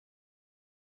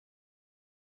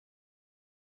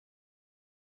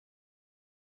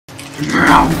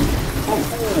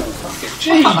Fucking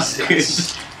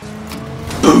Jesus!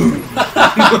 Boom!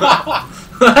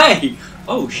 Hey!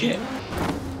 Oh shit!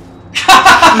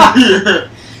 I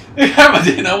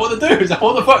didn't know what to do. So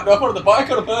what the fuck? Do I follow the bike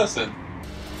or the person?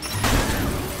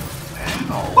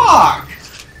 Oh. Fuck!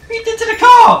 What you did to the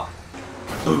car?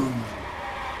 Boom!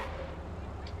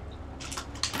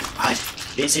 I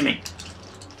didn't see me.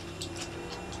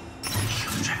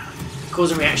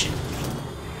 Cause a reaction.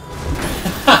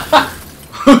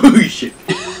 Oh shit!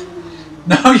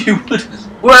 No, you wouldn't.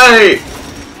 Wait!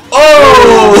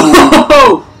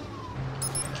 Oh!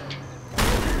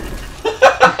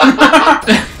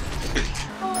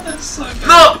 Oh, that's so good.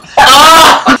 No!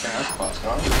 Ah! Okay, that's fast,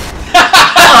 guys.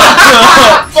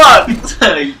 Fuck! You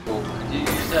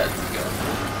use that to go.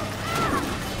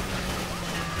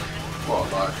 What,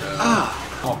 like,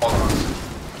 come on, follow us.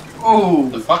 Oh!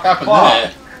 The fuck happened Fuck.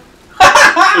 there?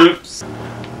 Oops.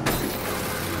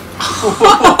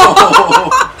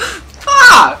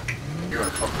 Fuck! You're a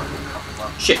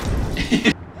fucking Shit.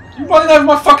 You running over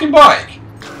my fucking bike?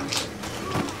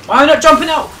 Why am I not jumping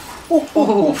out?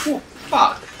 Oh,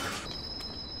 fuck!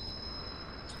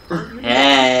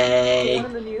 Hey.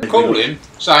 Calling,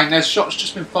 saying there's shots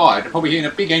just been fired. They're probably hearing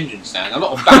a big engine sound, a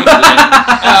lot of banging.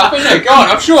 I think they're gone.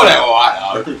 I'm sure they're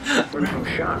alright though. When I'm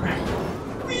shot,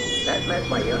 that met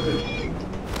my other.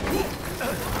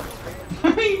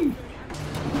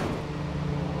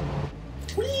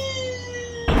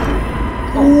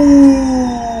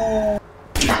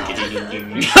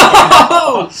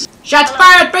 Shots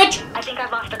fired, bitch! I think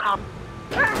I've lost a call.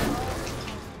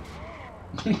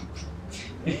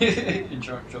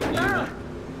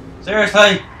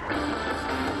 Seriously?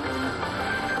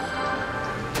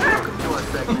 Welcome to our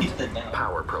segment,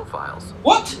 Power Profiles.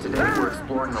 What? Today we're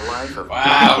exploring the life of.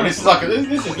 Wow, this is like this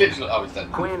is literally. Oh, he's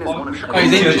dead. Quinn is one of Oh,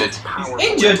 he's injured. He's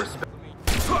injured.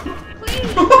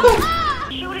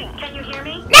 Shooting, can you hear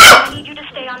me? No! I need you to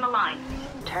stay on the line.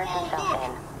 Turn himself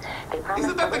in.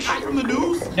 Isn't that the guy from the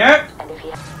news? Nope. And if he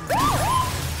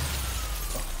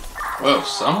Well,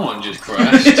 someone just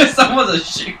crashed. Someone's a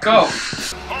shit cop.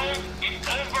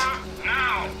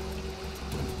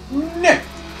 No.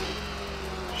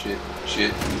 Shit.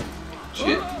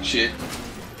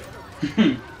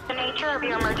 the nature of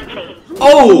your emergency.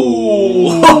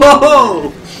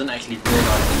 Oh! Doesn't actually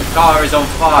realise the car is on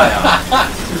fire.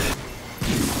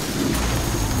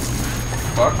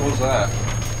 Fuck, what was that?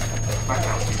 I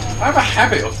have a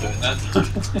habit of doing that.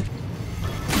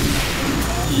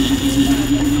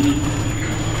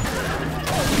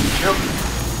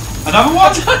 Another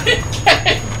one?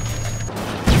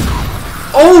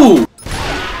 Oh!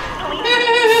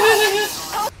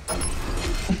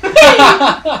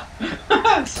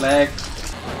 Slag.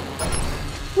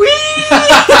 Whee!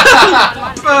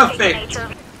 Perfect.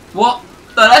 What?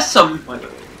 No, that's some. Wait.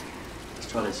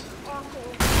 Let's try this.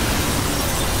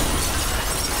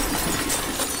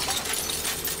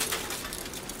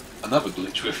 Another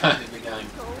glitch we've had in the game.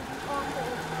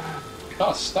 The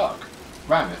car's stuck.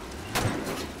 Ram it.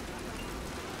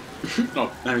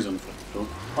 Oh, now he's on the floor.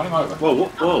 Run him over. Whoa,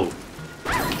 whoa.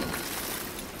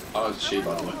 Oh, it's she,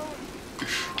 by the way.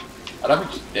 I don't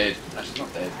think she's dead. No, she's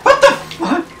not dead. What the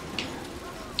fuck?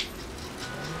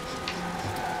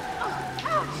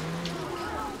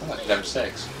 I thought she's having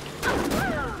sex.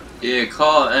 Yeah,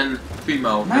 car and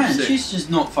female. Man, F6. she's just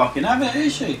not fucking having it,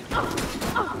 is she?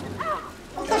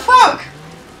 What the fuck?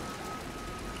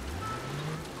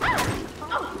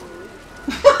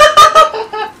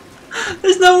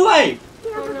 There's no way.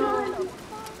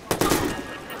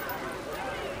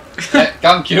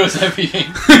 Gun kills everything.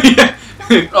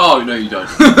 Oh no, you don't.